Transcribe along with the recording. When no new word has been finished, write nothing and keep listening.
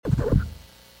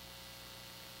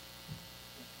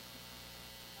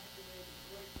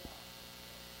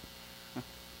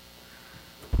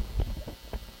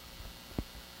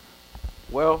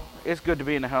Well, it's good to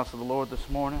be in the house of the Lord this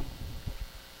morning.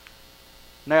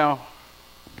 Now,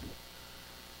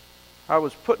 I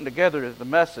was putting together the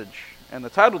message, and the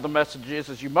title of the message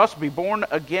is You Must Be Born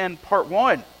Again, Part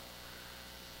 1.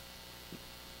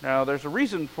 Now, there's a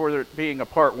reason for it being a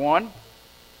Part 1.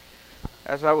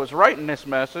 As I was writing this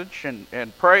message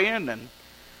and praying, and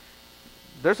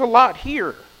there's a lot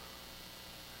here.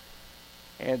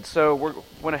 And so we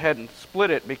went ahead and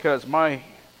split it because my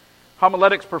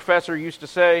homiletics professor used to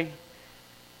say,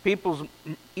 people's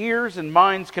ears and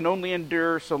minds can only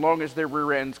endure so long as their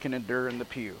rear ends can endure in the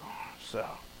pew. So,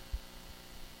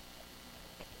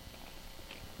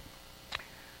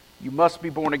 You Must Be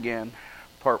Born Again,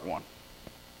 Part 1.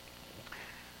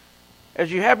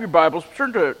 As you have your Bibles,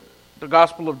 turn to the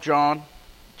Gospel of John,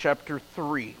 chapter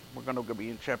 3. We're going to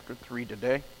be in chapter 3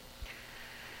 today.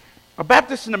 A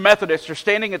Baptist and a Methodist are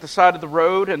standing at the side of the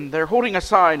road, and they're holding a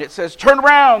sign. It says, "Turn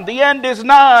around, the end is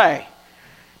nigh."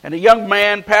 And a young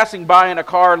man passing by in a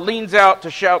car leans out to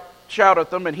shout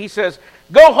at them, and he says,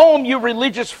 "Go home, you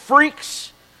religious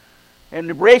freaks,"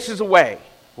 and races away.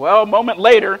 Well, a moment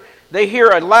later, they hear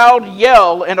a loud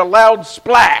yell and a loud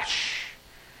splash.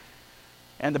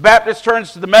 And the Baptist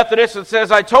turns to the Methodist and says,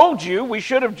 "I told you, we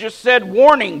should have just said,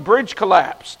 'Warning, bridge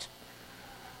collapsed.'"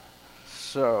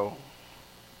 So,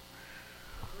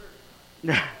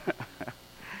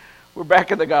 we're back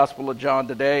in the Gospel of John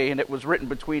today, and it was written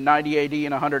between 90 AD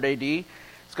and 100 AD.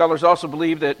 Scholars also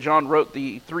believe that John wrote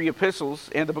the 3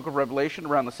 epistles and the book of Revelation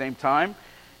around the same time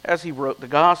as he wrote the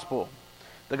Gospel.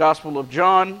 The Gospel of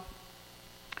John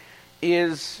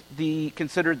is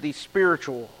considered the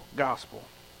spiritual gospel.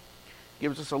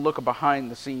 Gives us a look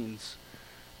behind the scenes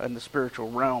in the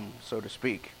spiritual realm, so to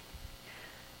speak.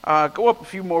 Go up a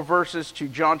few more verses to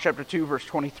John chapter 2, verse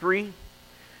 23.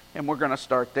 And we're going to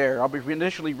start there. I'll be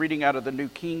initially reading out of the New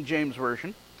King James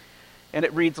Version. And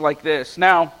it reads like this.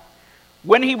 "Now,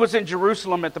 when he was in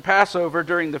Jerusalem at the Passover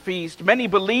during the feast, many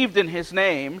believed in his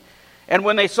name, and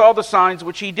when they saw the signs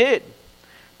which he did.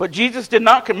 But Jesus did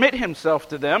not commit himself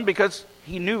to them, because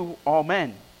he knew all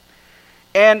men,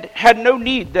 and had no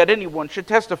need that anyone should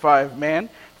testify of man,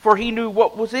 for he knew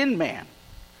what was in man.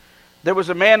 There was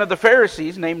a man of the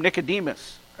Pharisees named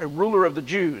Nicodemus, a ruler of the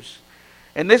Jews.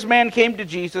 And this man came to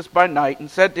Jesus by night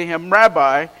and said to him,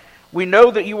 'Rabbi, we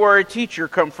know that you are a teacher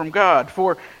come from God,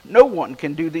 for no one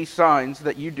can do these signs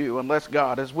that you do unless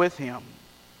God is with him.'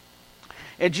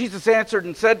 And Jesus answered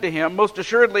and said to him, 'Most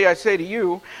assuredly I say to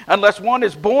you, unless one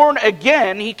is born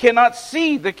again, he cannot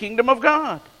see the kingdom of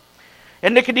God.'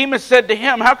 And Nicodemus said to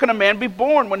him, 'How can a man be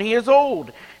born when he is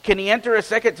old? Can he enter a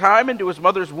second time into his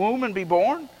mother's womb and be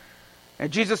born?'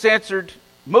 And Jesus answered,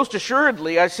 'Most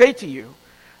assuredly I say to you,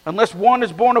 unless one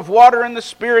is born of water and the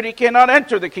Spirit, he cannot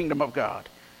enter the kingdom of God.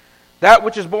 That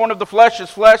which is born of the flesh is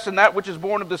flesh, and that which is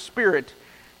born of the Spirit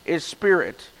is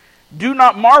spirit. Do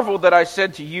not marvel that I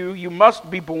said to you, you must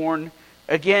be born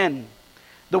again.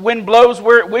 The wind blows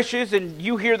where it wishes, and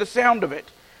you hear the sound of it,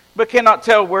 but cannot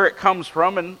tell where it comes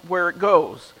from and where it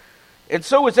goes. And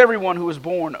so is everyone who is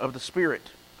born of the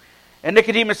Spirit.' And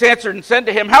Nicodemus answered and said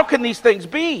to him, 'How can these things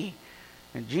be?'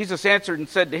 And Jesus answered and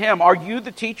said to him, 'Are you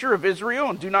the teacher of Israel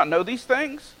and do not know these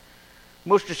things?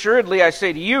 Most assuredly I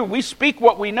say to you, we speak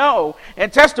what we know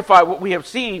and testify what we have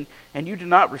seen, and you do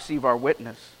not receive our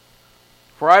witness.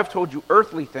 For I have told you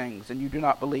earthly things, and you do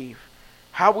not believe.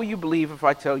 How will you believe if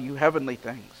I tell you heavenly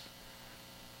things?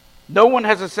 No one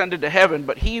has ascended to heaven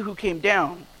but he who came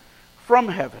down from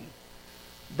heaven,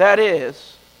 that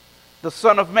is, the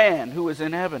Son of Man who is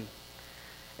in heaven.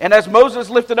 And as Moses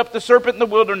lifted up the serpent in the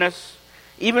wilderness,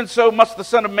 even so must the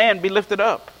Son of Man be lifted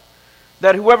up,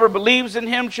 that whoever believes in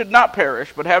him should not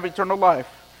perish, but have eternal life.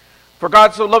 For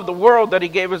God so loved the world that he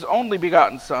gave his only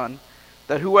begotten Son,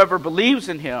 that whoever believes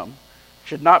in him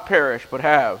should not perish, but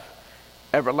have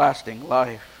everlasting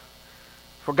life.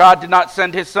 For God did not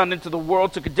send his Son into the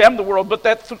world to condemn the world, but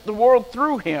that the world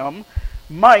through him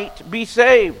might be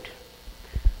saved.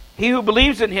 He who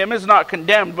believes in him is not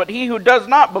condemned, but he who does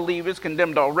not believe is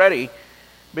condemned already,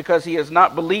 because he has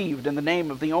not believed in the name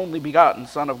of the only begotten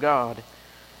Son of God.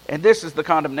 And this is the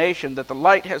condemnation, that the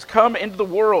light has come into the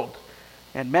world,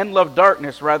 and men love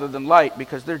darkness rather than light,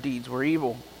 because their deeds were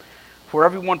evil. For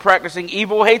everyone practicing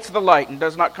evil hates the light, and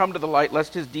does not come to the light,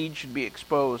 lest his deeds should be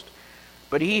exposed.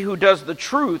 But he who does the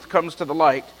truth comes to the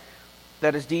light,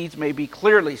 that his deeds may be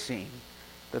clearly seen,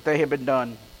 that they have been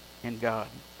done in God."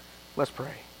 Let's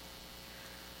pray.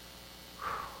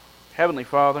 Heavenly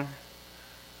Father,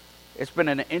 it's been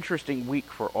an interesting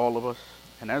week for all of us.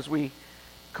 And as we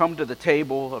come to the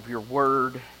table of your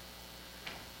word,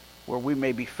 where we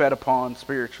may be fed upon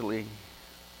spiritually,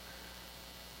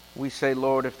 we say,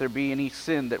 Lord, if there be any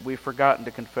sin that we've forgotten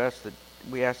to confess, that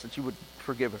we ask that you would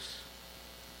forgive us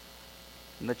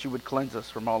and that you would cleanse us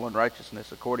from all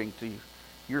unrighteousness according to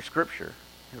your scripture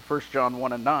in 1 John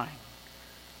 1 and 9,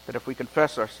 that if we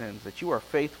confess our sins, that you are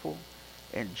faithful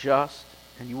and just,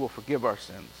 and you will forgive our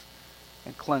sins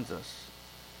and cleanse us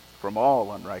from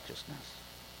all unrighteousness.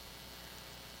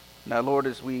 Now, Lord,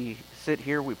 as we sit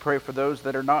here, we pray for those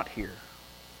that are not here,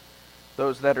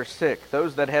 those that are sick,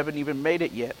 those that haven't even made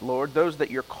it yet, Lord, those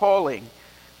that you're calling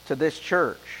to this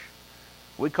church.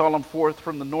 We call them forth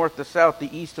from the north, the south,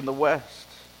 the east, and the west.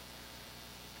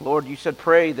 Lord, you said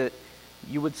pray that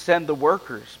you would send the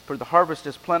workers, for the harvest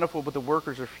is plentiful, but the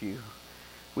workers are few.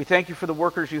 We thank you for the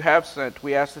workers you have sent.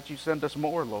 We ask that you send us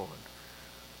more, Lord,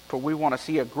 for we want to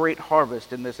see a great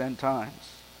harvest in this end times.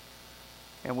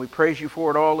 And we praise you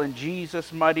for it all in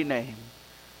Jesus' mighty name.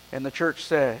 And the church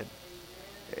said,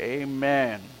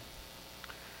 Amen.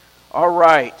 All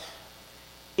right.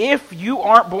 If you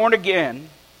aren't born again,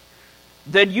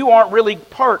 then you aren't really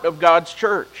part of God's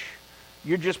church.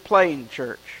 You're just playing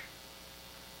church.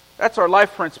 That's our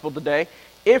life principle today.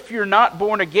 If you're not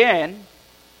born again,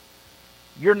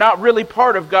 you're not really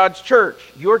part of God's church.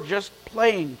 You're just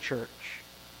playing church.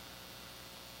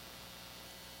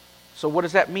 So what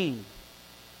does that mean?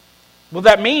 Well,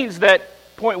 that means that,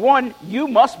 point one, you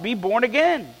must be born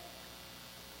again.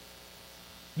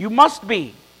 You must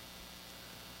be.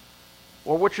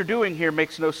 Or what you're doing here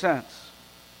makes no sense.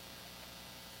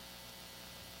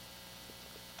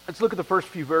 Let's look at the first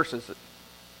few verses.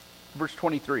 Verse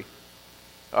 23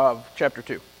 of chapter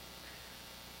 2.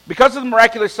 Because of the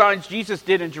miraculous signs Jesus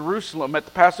did in Jerusalem at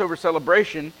the Passover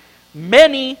celebration,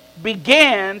 many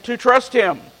began to trust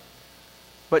him.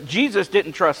 But Jesus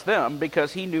didn't trust them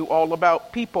because he knew all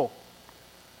about people.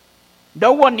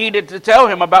 No one needed to tell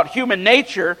him about human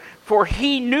nature, for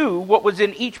he knew what was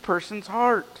in each person's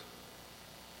heart.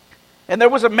 And there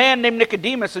was a man named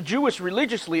Nicodemus, a Jewish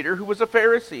religious leader, who was a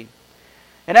Pharisee.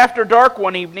 And after dark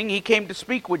one evening, he came to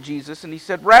speak with Jesus, and he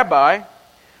said, Rabbi,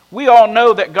 we all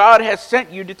know that God has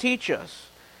sent you to teach us.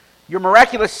 Your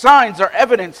miraculous signs are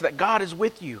evidence that God is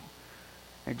with you.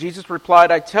 And Jesus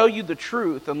replied, I tell you the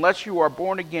truth, unless you are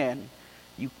born again,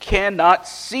 you cannot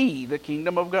see the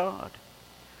kingdom of God.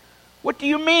 What do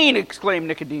you mean? Exclaimed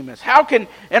Nicodemus. How can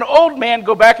an old man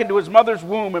go back into his mother's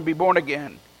womb and be born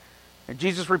again? And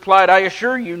Jesus replied, I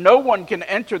assure you, no one can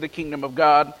enter the kingdom of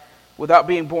God without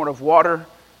being born of water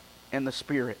and the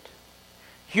Spirit.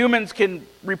 Humans can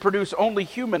reproduce only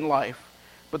human life,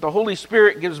 but the Holy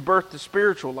Spirit gives birth to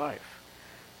spiritual life.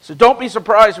 So don't be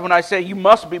surprised when I say you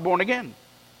must be born again.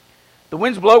 The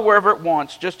winds blow wherever it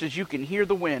wants, just as you can hear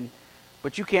the wind,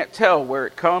 but you can't tell where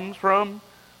it comes from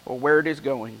or where it is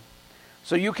going.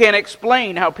 So you can't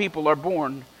explain how people are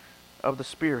born of the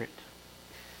Spirit.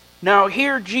 Now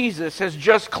here Jesus has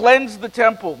just cleansed the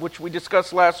temple, which we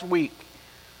discussed last week.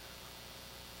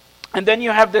 And then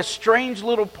you have this strange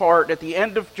little part at the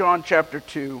end of John chapter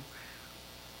 2.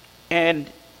 And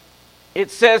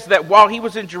it says that while he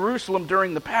was in Jerusalem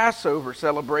during the Passover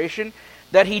celebration,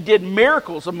 that he did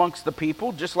miracles amongst the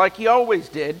people, just like he always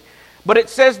did. But it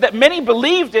says that many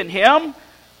believed in him,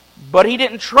 but he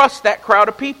didn't trust that crowd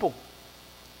of people.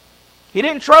 He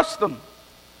didn't trust them.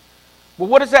 Well,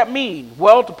 what does that mean?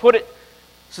 Well, to put it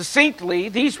succinctly,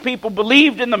 these people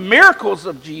believed in the miracles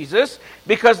of Jesus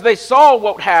because they saw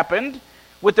what happened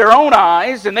with their own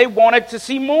eyes, and they wanted to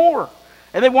see more.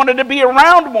 And they wanted to be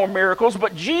around more miracles,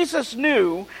 but Jesus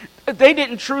knew that they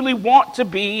didn't truly want to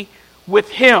be with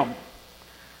him.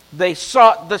 They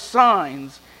sought the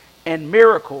signs and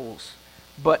miracles,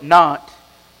 but not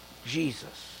Jesus.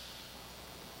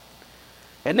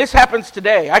 And this happens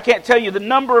today. I can't tell you the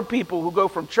number of people who go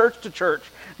from church to church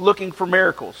looking for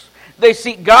miracles. They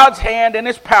seek God's hand and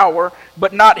his power,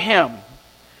 but not him.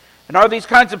 And are these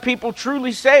kinds of people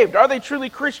truly saved? Are they truly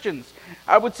Christians?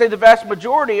 I would say the vast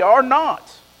majority are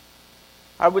not.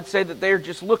 I would say that they are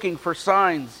just looking for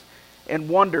signs and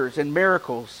wonders and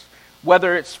miracles.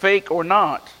 Whether it's fake or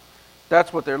not,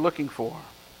 that's what they're looking for.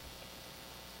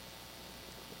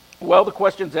 Well, the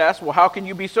question's asked, well, how can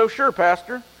you be so sure,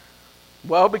 Pastor?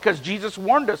 Well, because Jesus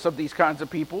warned us of these kinds of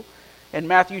people in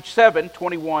Matthew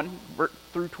 7:21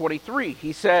 through 23.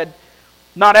 He said,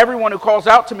 not everyone who calls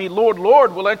out to me, Lord,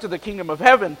 Lord, will enter the kingdom of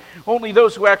heaven. Only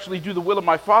those who actually do the will of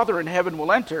my Father in heaven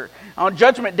will enter. On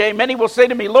judgment day, many will say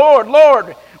to me, Lord,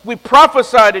 Lord, we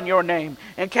prophesied in your name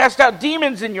and cast out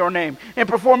demons in your name and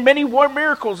performed many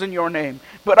miracles in your name.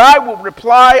 But I will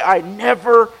reply, I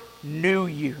never knew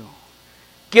you.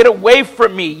 Get away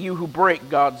from me, you who break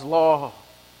God's law.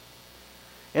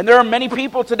 And there are many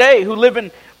people today who live in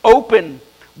open,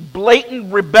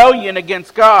 blatant rebellion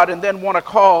against God and then want to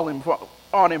call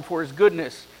on him for his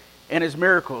goodness and his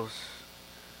miracles.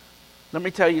 Let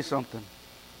me tell you something.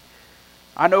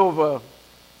 I know of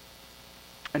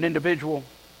an individual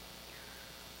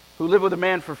who lived with a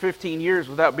man for 15 years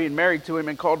without being married to him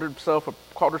and called herself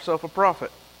a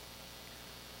prophet.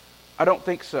 I don't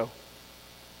think so.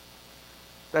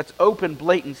 That's open,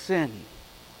 blatant sin.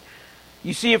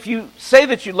 You see, if you say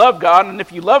that you love God and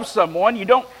if you love someone, you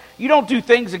don't do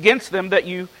things against them that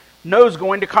you know is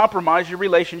going to compromise your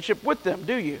relationship with them,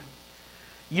 do you?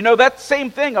 You know, that same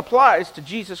thing applies to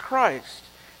Jesus Christ.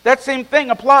 That same thing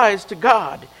applies to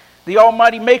God, the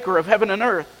almighty maker of heaven and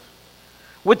earth.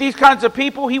 With these kinds of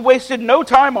people, he wasted no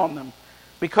time on them.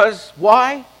 Because,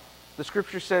 why? The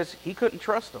scripture says he couldn't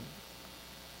trust them.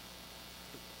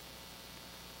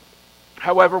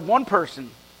 However, one person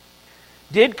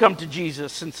did come to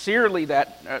Jesus sincerely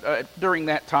during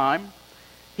that time.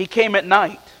 He came at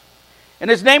night. And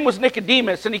his name was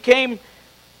Nicodemus, and he came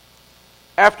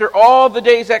after all the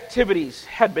day's activities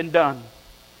had been done.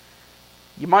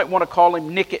 You might want to call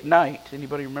him Nick at night.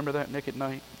 Anybody remember that, Nick at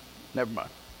night? Never mind.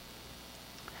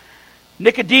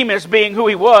 Nicodemus, being who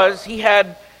he was, he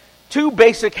had two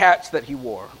basic hats that he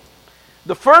wore.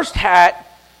 The first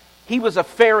hat, he was a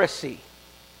Pharisee.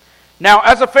 Now,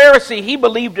 as a Pharisee, he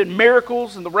believed in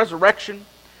miracles and the resurrection.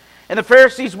 And the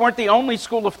Pharisees weren't the only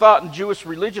school of thought in Jewish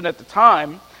religion at the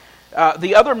time.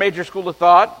 The other major school of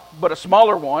thought, but a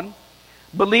smaller one,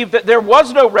 believed that there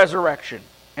was no resurrection.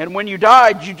 And when you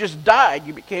died, you just died.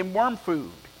 You became worm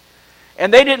food.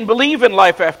 And they didn't believe in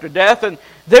life after death, and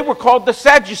they were called the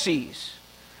Sadducees.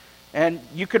 And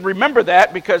you can remember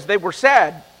that because they were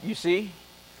sad, you see.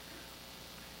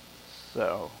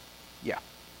 So, yeah.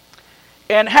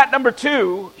 And hat number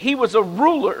two, he was a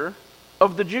ruler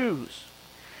of the Jews.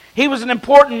 He was an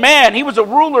important man. He was a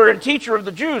ruler and teacher of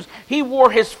the Jews. He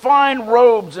wore his fine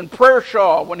robes and prayer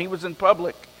shawl when he was in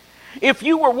public. If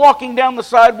you were walking down the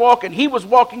sidewalk and he was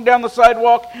walking down the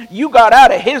sidewalk, you got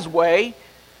out of his way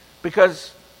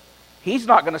because he's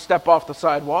not going to step off the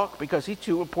sidewalk because he's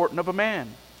too important of a man.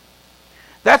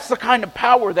 That's the kind of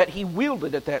power that he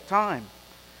wielded at that time.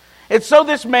 And so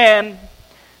this man,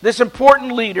 this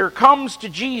important leader, comes to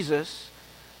Jesus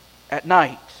at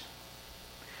night.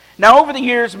 Now, over the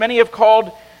years, many have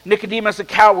called Nicodemus a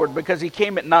coward because he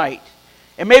came at night.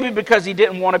 And maybe because he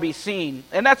didn't want to be seen.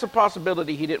 And that's a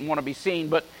possibility, he didn't want to be seen.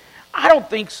 But I don't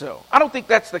think so. I don't think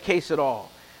that's the case at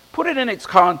all. Put it in its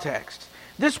context.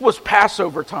 This was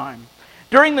Passover time.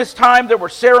 During this time, there were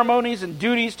ceremonies and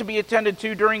duties to be attended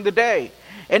to during the day.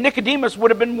 And Nicodemus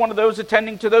would have been one of those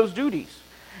attending to those duties.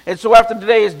 And so after the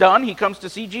day is done, he comes to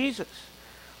see Jesus.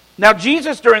 Now,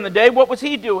 Jesus during the day, what was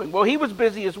he doing? Well, he was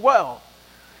busy as well.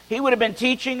 He would have been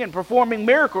teaching and performing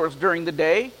miracles during the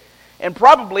day and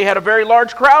probably had a very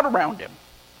large crowd around him.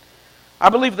 I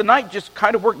believe the night just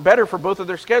kind of worked better for both of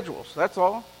their schedules. That's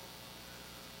all.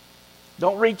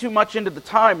 Don't read too much into the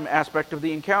time aspect of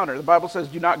the encounter. The Bible says,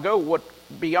 do not go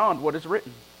beyond what is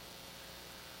written.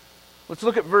 Let's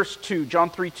look at verse 2, John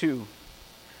 3:2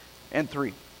 and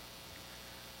 3.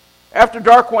 After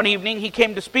dark one evening, he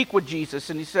came to speak with Jesus,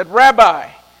 and he said, Rabbi,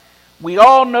 we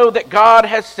all know that God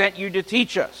has sent you to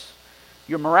teach us.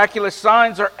 Your miraculous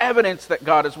signs are evidence that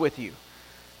God is with you.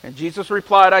 And Jesus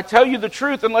replied, I tell you the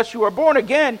truth, unless you are born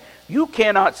again, you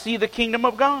cannot see the kingdom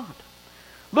of God.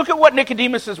 Look at what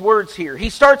Nicodemus' words here. He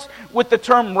starts with the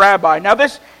term rabbi. Now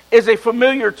this is a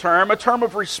familiar term, a term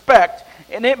of respect,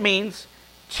 and it means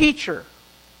teacher.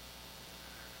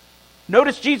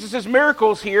 Notice Jesus'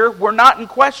 miracles here were not in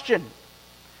question.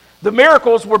 The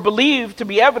miracles were believed to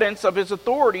be evidence of his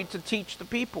authority to teach the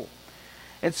people.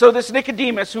 And so this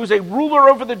Nicodemus, who's a ruler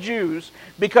over the Jews,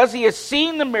 because he has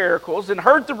seen the miracles and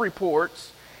heard the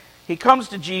reports, he comes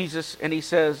to Jesus and he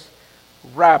says,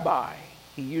 Rabbi.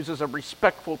 He uses a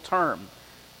respectful term,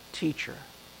 teacher.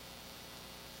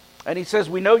 And he says,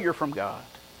 we know you're from God,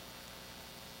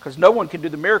 because no one can do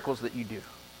the miracles that you do.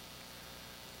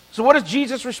 So what does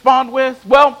Jesus respond with?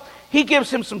 Well, he gives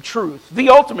him some truth, the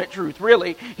ultimate truth,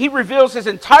 really. He reveals his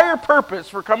entire purpose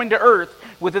for coming to earth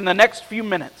within the next few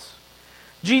minutes.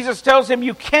 Jesus tells him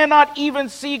you cannot even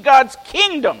see God's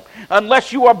kingdom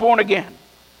unless you are born again.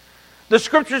 The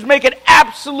scriptures make it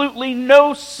absolutely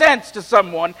no sense to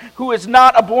someone who is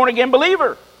not a born-again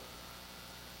believer.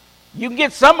 You can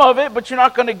get some of it, but you're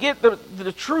not going to get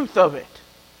the truth of it.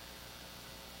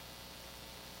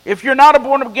 If you're not a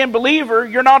born-again believer,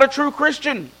 you're not a true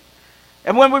Christian.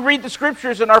 And when we read the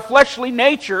scriptures in our fleshly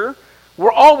nature,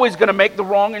 We're always going to make the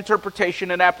wrong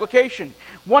interpretation and application.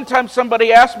 One time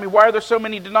somebody asked me, why are there so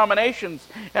many denominations?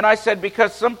 And I said,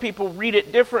 because some people read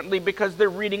it differently because they're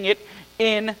reading it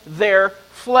in their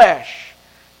flesh,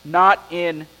 not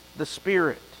in the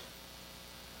Spirit.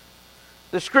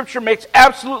 The Scripture makes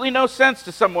absolutely no sense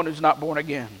to someone who's not born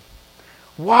again.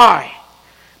 Why?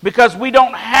 Because we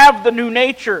don't have the new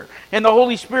nature and the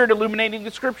Holy Spirit illuminating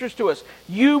the Scriptures to us.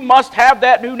 You must have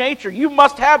that new nature. You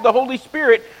must have the Holy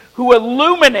Spirit who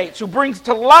illuminates, who brings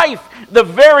to life the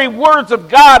very words of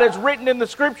God as written in the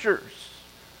Scriptures.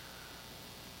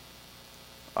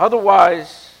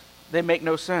 Otherwise, they make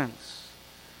no sense.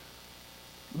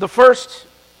 The first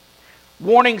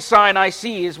warning sign I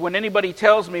see is when anybody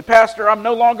tells me, Pastor, I'm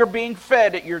no longer being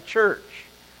fed at your church.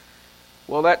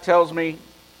 Well, that tells me,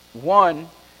 one,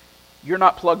 you're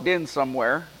not plugged in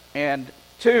somewhere, and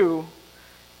two,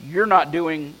 you're not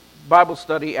doing Bible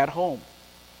study at home.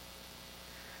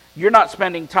 You're not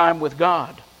spending time with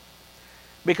God.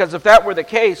 Because if that were the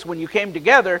case, when you came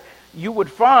together, you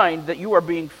would find that you are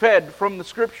being fed from the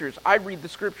Scriptures. I read the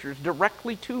Scriptures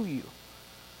directly to you.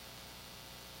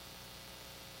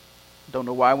 Don't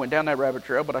know why I went down that rabbit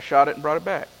trail, but I shot it and brought it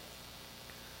back.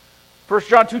 1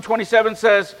 John 2:27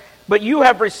 says, but you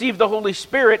have received the Holy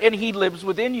Spirit, and He lives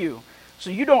within you. So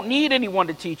you don't need anyone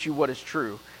to teach you what is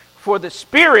true. For the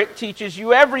Spirit teaches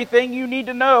you everything you need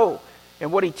to know.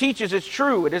 And what He teaches is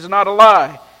true. It is not a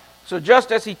lie. So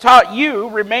just as He taught you,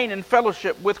 remain in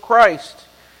fellowship with Christ.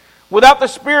 Without the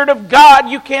Spirit of God,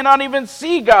 you cannot even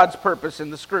see God's purpose in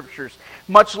the Scriptures,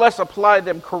 much less apply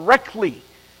them correctly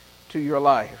to your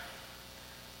life.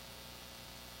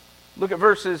 Look at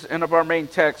verses in of our main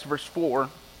text, verse 4.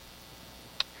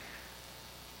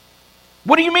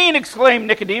 What do you mean? Exclaimed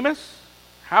Nicodemus.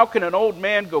 How can an old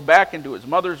man go back into his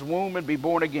mother's womb and be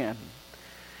born again?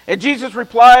 And Jesus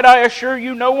replied, I assure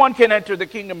you, no one can enter the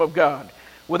kingdom of God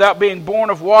without being born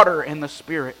of water and the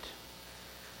Spirit.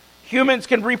 Humans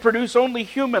can reproduce only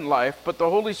human life, but the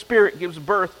Holy Spirit gives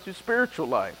birth to spiritual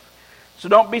life. So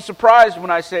don't be surprised when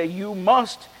I say you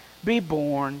must be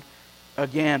born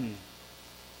again.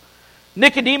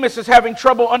 Nicodemus is having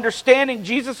trouble understanding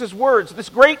Jesus' words. This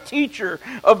great teacher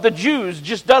of the Jews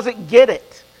just doesn't get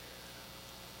it.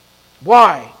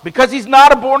 Why? Because he's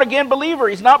not a born-again believer.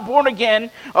 He's not born again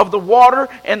of the water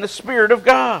and the Spirit of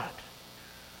God.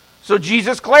 So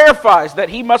Jesus clarifies that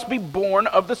he must be born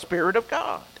of the Spirit of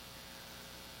God.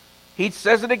 He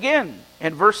says it again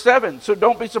in verse 7. So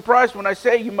don't be surprised when I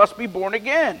say you must be born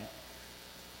again.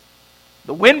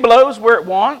 The wind blows where it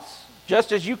wants,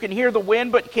 just as you can hear the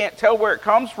wind but can't tell where it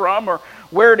comes from or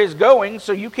where it is going,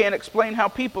 so you can't explain how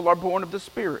people are born of the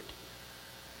Spirit.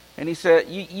 And he said,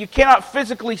 you cannot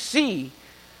physically see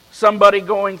somebody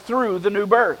going through the new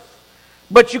birth.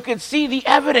 But you can see the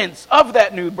evidence of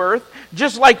that new birth,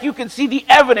 just like you can see the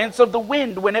evidence of the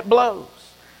wind when it blows.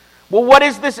 Well, what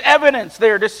is this evidence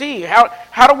there to see?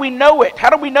 How do we know it? How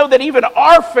do we know that even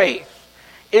our faith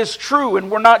is true and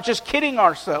we're not just kidding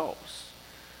ourselves?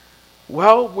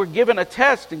 Well, we're given a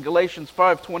test in Galatians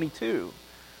 5:22.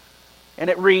 And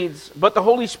it reads, but the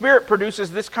Holy Spirit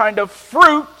produces this kind of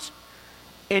fruit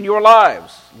in your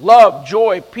lives: love,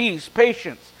 joy, peace,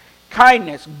 patience,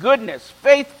 kindness, goodness,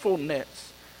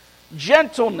 faithfulness,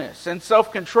 gentleness, and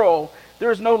self-control.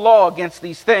 There is no law against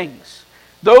these things.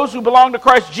 Those who belong to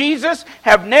Christ Jesus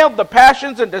have nailed the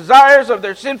passions and desires of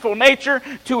their sinful nature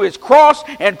to His cross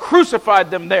and crucified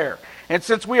them there. And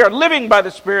since we are living by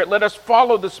the Spirit, let us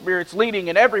follow the Spirit's leading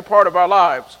in every part of our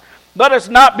lives. Let us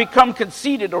not become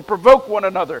conceited or provoke one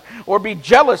another or be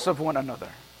jealous of one another.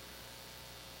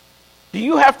 Do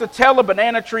you have to tell a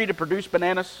banana tree to produce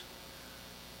bananas?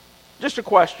 Just a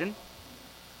question.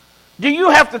 Do you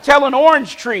have to tell an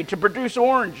orange tree to produce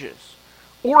oranges?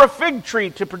 Or a fig tree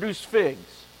to produce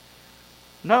figs?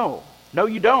 No. No,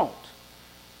 you don't.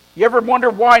 You ever wonder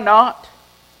why not?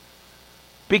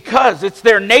 Because it's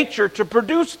their nature to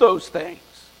produce those things.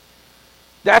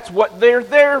 That's what they're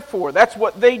there for. That's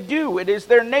what they do. It is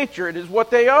their nature. It is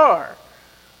what they are.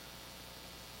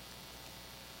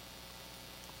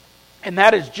 And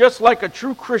that is just like a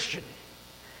true Christian.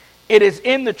 It is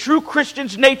in the true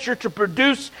Christian's nature to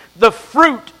produce the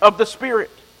fruit of the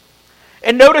Spirit.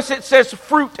 And notice it says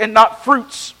fruit and not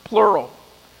fruits, plural.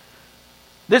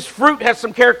 This fruit has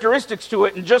some characteristics to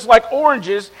it, and just like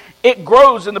oranges, it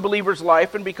grows in the believer's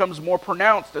life and becomes more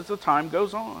pronounced as the time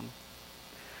goes on.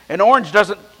 An orange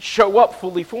doesn't show up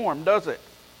fully formed, does it?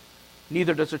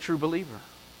 Neither does a true believer.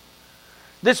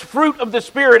 This fruit of the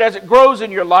Spirit, as it grows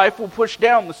in your life, will push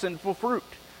down the sinful fruit,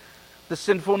 the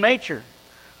sinful nature.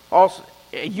 Also,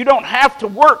 you don't have to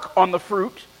work on the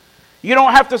fruit. You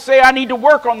don't have to say, I need to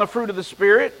work on the fruit of the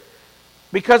Spirit.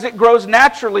 because it grows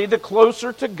naturally the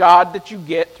closer to God that you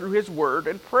get through His Word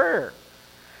and prayer.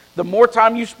 The more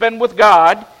time you spend with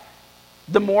God,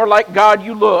 the more like God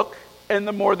you look, and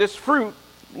the more this fruit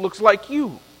looks like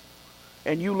you,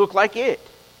 and you look like it.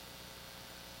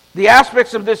 The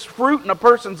aspects of this fruit in a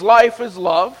person's life is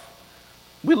love.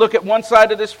 We look at one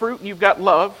side of this fruit and you've got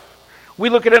love. We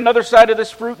look at another side of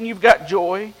this fruit and you've got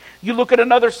joy. You look at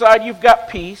another side, you've got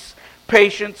peace,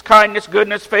 patience, kindness,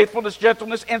 goodness, faithfulness,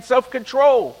 gentleness, and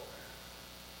self-control.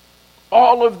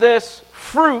 All of this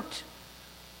fruit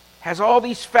has all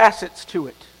these facets to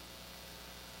it.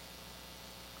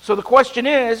 So the question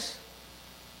is,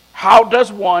 how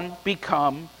does one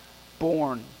become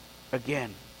born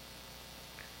again?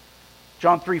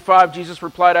 John 3:5, Jesus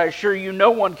replied, I assure you, no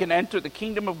one can enter the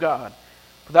kingdom of God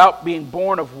without being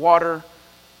born of water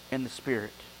and the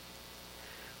Spirit.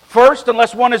 First,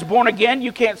 unless one is born again,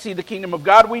 you can't see the kingdom of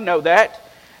God. We know that.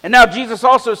 And now Jesus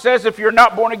also says if you're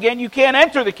not born again, you can't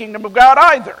enter the kingdom of God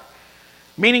either.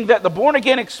 Meaning that the born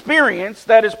again experience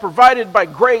that is provided by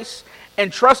grace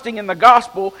and trusting in the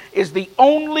gospel is the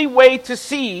only way to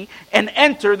see and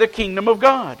enter the kingdom of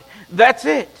God. That's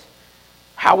it.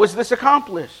 How is this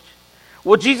accomplished?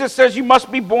 Well, Jesus says you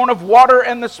must be born of water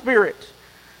and the Spirit.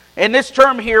 And this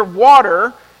term here,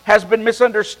 water, has been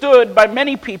misunderstood by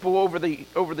many people over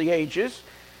the ages.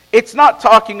 It's not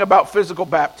talking about physical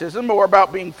baptism or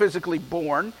about being physically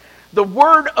born. The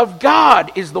Word of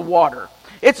God is the water.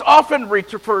 It's often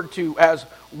referred to as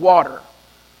water.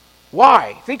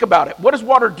 Why? Think about it. What does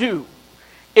water do?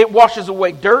 It washes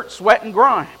away dirt, sweat, and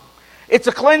grime. It's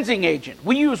a cleansing agent.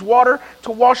 We use water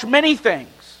to wash many things.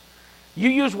 You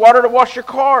use water to wash your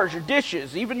cars, your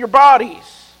dishes, even your bodies,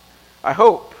 I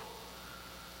hope.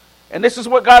 And this is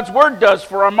what God's Word does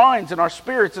for our minds and our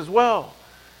spirits as well.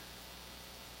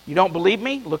 You don't believe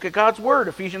me? Look at God's Word.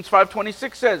 Ephesians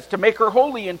 5:26 says, to make her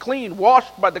holy and clean,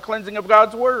 washed by the cleansing of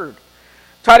God's Word.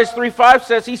 Titus 3:5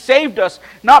 says, He saved us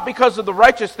not because of the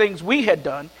righteous things we had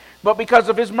done, but because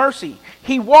of His mercy.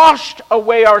 He washed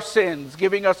away our sins,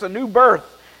 giving us a new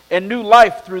birth and new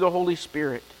life through the Holy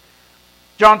Spirit.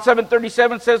 John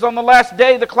 7:37 says, on the last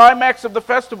day, the climax of the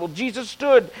festival, Jesus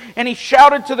stood and He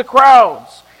shouted to the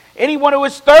crowds, anyone who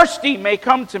is thirsty may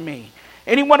come to me.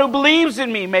 Anyone who believes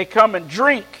in me may come and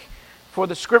drink. For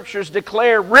the Scriptures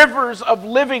declare rivers of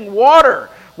living water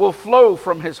will flow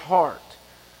from His heart.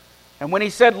 And when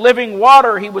He said living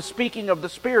water, He was speaking of the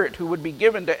Spirit who would be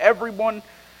given to everyone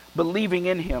believing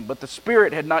in Him. But the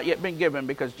Spirit had not yet been given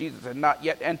because Jesus had not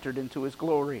yet entered into His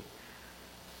glory.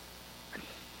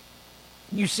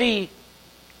 You see,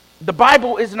 the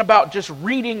Bible isn't about just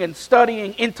reading and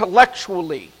studying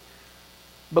intellectually,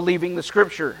 believing the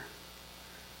Scripture.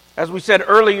 As we said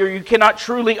earlier, you cannot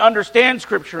truly understand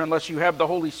Scripture unless you have the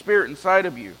Holy Spirit inside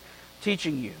of you,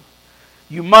 teaching you.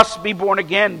 You must be born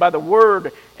again by the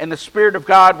Word and the Spirit of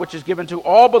God, which is given to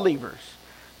all believers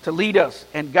to lead us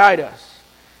and guide us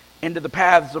into the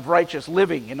paths of righteous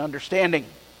living and understanding.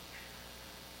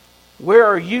 Where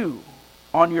are you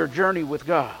on your journey with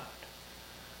God?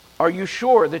 Are you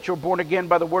sure that you're born again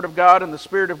by the Word of God and the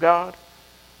Spirit of God?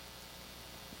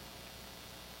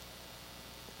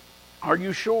 Are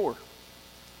you sure?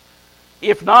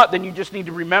 If not, then you just need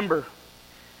to remember,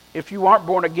 if you aren't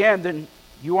born again, then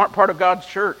you aren't part of God's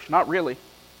church. Not really.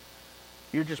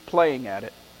 You're just playing at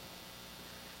it.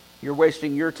 You're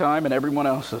wasting your time and everyone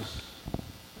else's.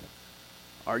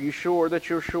 Are you sure that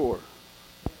you're sure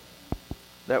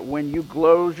that when you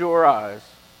close your eyes,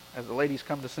 as the ladies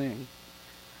come to sing,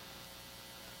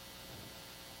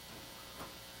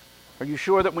 are you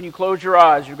sure that when you close your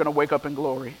eyes, you're going to wake up in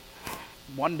glory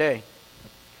one day?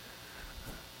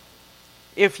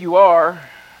 If you are,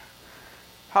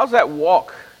 how's that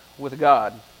walk with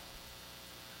God?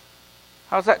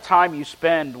 How's that time you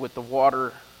spend with the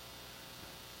water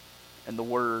and the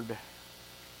Word?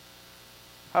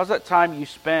 How's that time you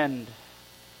spend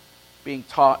being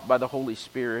taught by the Holy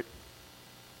Spirit?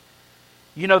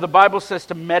 You know, the Bible says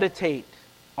to meditate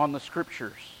on the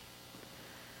Scriptures.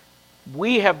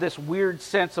 We have this weird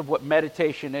sense of what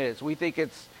meditation is. We think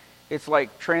it's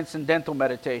like transcendental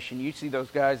meditation. You see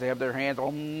those guys, they have their hands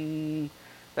on.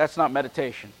 That's not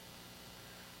meditation.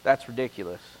 That's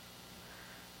ridiculous.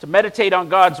 To meditate on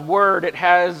God's Word, it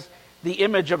has the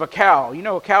image of a cow. You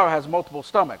know a cow has multiple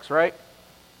stomachs, right?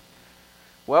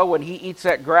 Well, when he eats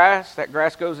that grass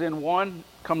goes in one,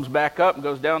 comes back up and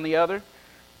goes down the other.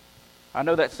 I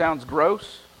know that sounds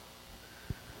gross,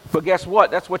 but guess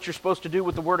what? That's what you're supposed to do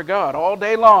with the Word of God all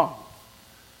day long.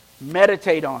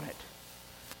 Meditate on it.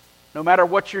 No matter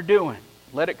what you're doing,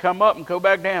 let it come up and go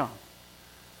back down.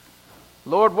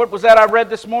 Lord, what was that I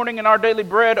read this morning in our daily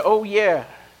bread? Oh yeah.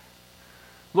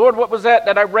 Lord, what was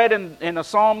that I read in a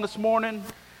psalm this morning?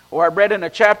 Or I read in a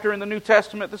chapter in the New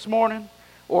Testament this morning?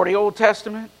 Or the Old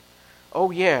Testament?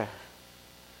 Oh yeah.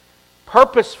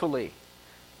 Purposefully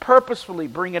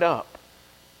bring it up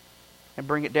and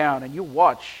bring it down. And you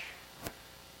watch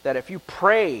that if you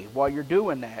pray while you're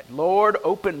doing that, Lord,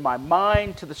 open my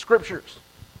mind to the Scriptures.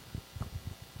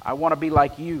 I want to be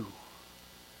like you.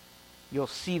 You'll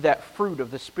see that fruit of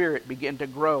the Spirit begin to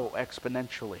grow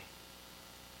exponentially.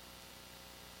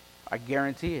 I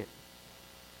guarantee it.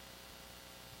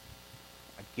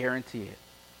 I guarantee it.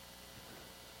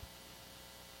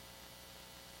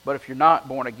 But if you're not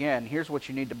born again, here's what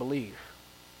you need to believe.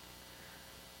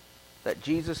 That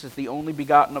Jesus is the only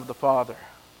begotten of the Father.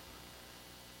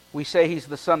 We say He's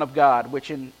the Son of God, which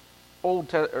in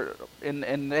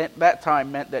that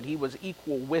time meant that He was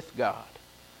equal with God.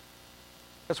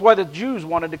 That's why the Jews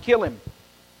wanted to kill Him,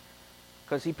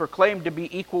 because He proclaimed to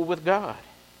be equal with God.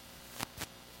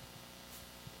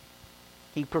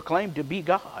 He proclaimed to be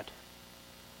God.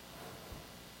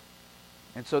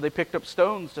 And so they picked up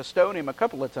stones to stone Him a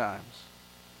couple of times.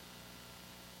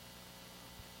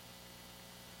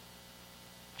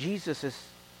 Jesus is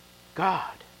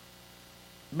God,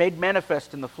 made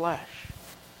manifest in the flesh.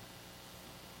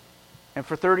 And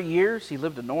for 30 years, He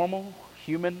lived a normal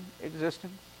human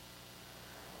existence.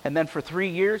 And then for 3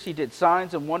 years, He did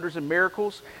signs and wonders and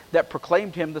miracles that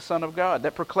proclaimed Him the Son of God,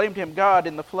 that proclaimed Him God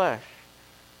in the flesh.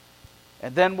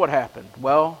 And then what happened?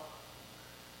 Well,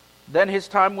 then His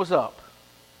time was up.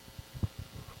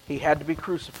 He had to be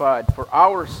crucified for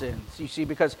our sins, you see,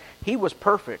 because He was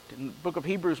perfect. In the book of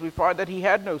Hebrews, we find that He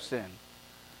had no sin.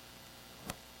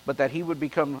 But that He would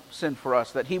become sin for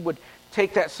us, that He would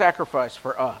take that sacrifice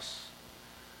for us.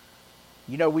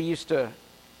 You know, we used to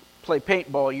play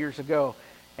paintball years ago,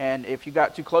 and if you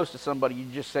got too close to somebody, you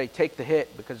just say, take the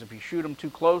hit, because if you shoot them too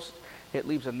close, it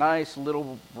leaves a nice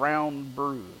little round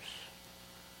bruise.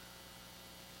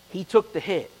 He took the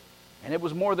hit, and it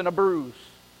was more than a bruise.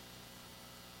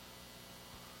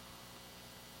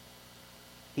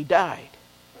 He died.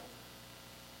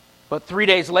 But 3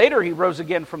 days later, He rose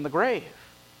again from the grave.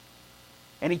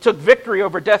 And He took victory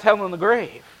over death, hell, and the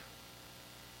grave.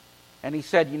 And He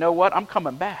said, you know what? I'm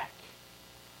coming back.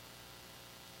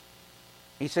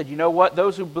 He said, you know what?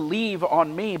 Those who believe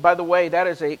on Me, by the way, that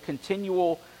is a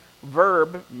continual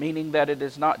verb, meaning that it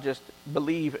is not just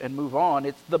believe and move on.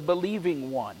 It's the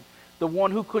believing one. The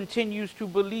one who continues to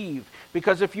believe.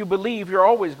 Because if you believe, you're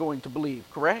always going to believe,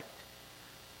 correct?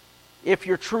 If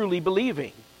you're truly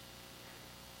believing.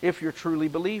 If you're truly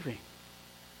believing.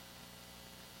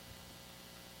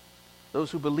 Those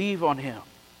who believe on Him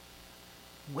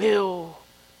will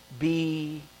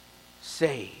be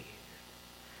saved.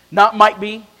 Not might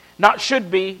be, not should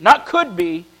be, not could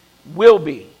be, will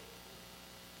be.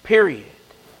 Period.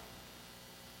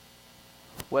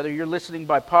 Whether you're listening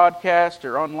by podcast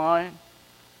or online,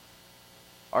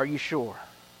 are you sure?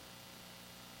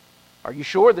 Are you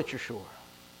sure that you're sure?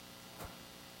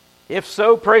 If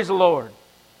so, praise the Lord.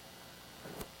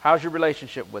 How's your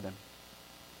relationship with Him?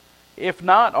 If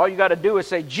not, all you got to do is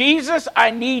say, Jesus,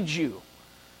 I need You.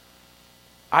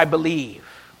 I believe.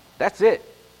 That's it.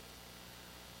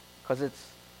 Because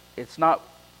it's not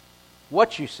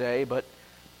what you say, but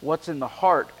what's in the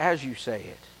heart as you say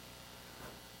it.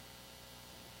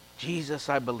 Jesus,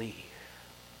 I believe.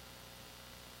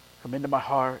 Come into my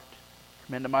heart.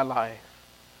 Come into my life.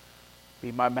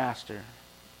 Be my master.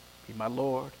 Be my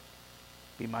Lord.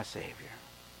 Be my Savior.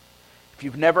 If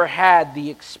you've never had the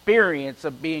experience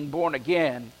of being born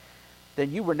again,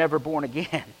 then you were never born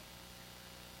again.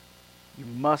 You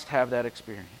must have that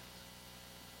experience.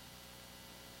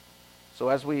 So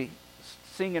as we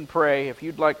sing and pray, if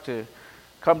you'd like to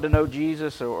come to know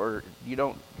Jesus, or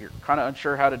you're kind of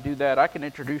unsure how to do that, I can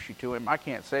introduce you to Him. I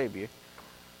can't save you.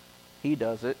 He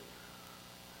does it.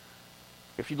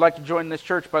 If you'd like to join this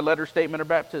church by letter, statement, or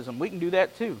baptism, we can do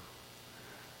that too.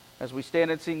 As we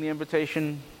stand and sing the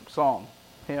invitation song,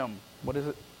 hymn, what is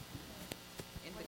it?